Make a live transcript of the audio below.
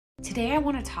Today I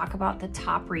want to talk about the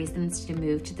top reasons to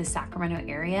move to the Sacramento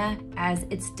area, as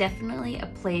it's definitely a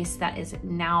place that is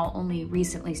now only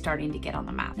recently starting to get on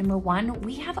the map. Number one,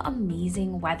 we have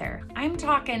amazing weather. I'm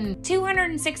talking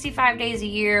 265 days a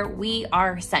year, we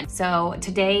are sunny. So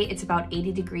today it's about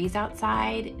 80 degrees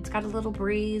outside. It's got a little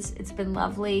breeze. It's been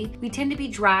lovely. We tend to be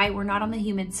dry. We're not on the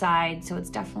humid side, so it's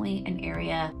definitely an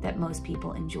area that most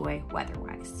people enjoy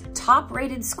weather-wise. Top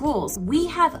rated schools. We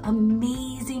have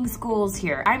amazing schools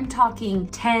here. I'm talking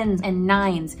 10s and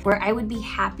 9s where I would be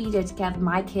happy to have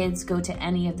my kids go to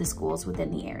any of the schools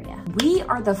within the area. We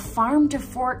are the farm to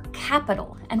fork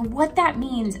capital. And what that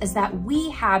means is that we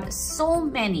have so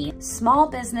many small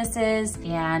businesses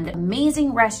and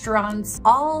amazing restaurants,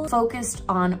 all focused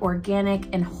on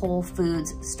organic and whole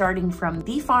foods, starting from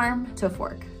the farm to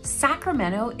fork.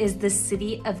 Sacramento is the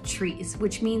city of trees,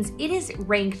 which means it is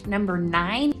ranked number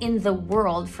 9 in the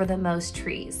world for the most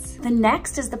trees. The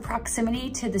next is the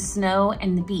proximity to the snow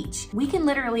and the beach. We can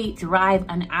literally drive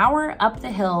an hour up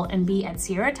the hill and be at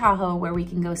Sierra Tahoe, where we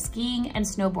can go skiing and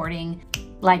snowboarding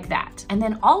like that. And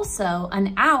then also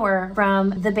an hour from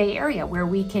the Bay Area where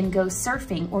we can go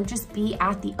surfing or just be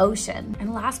at the ocean.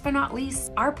 And last but not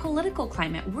least, our political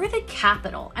climate. We're the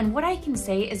capital. And what I can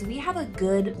say is we have a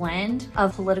good blend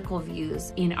of political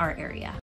views in our area.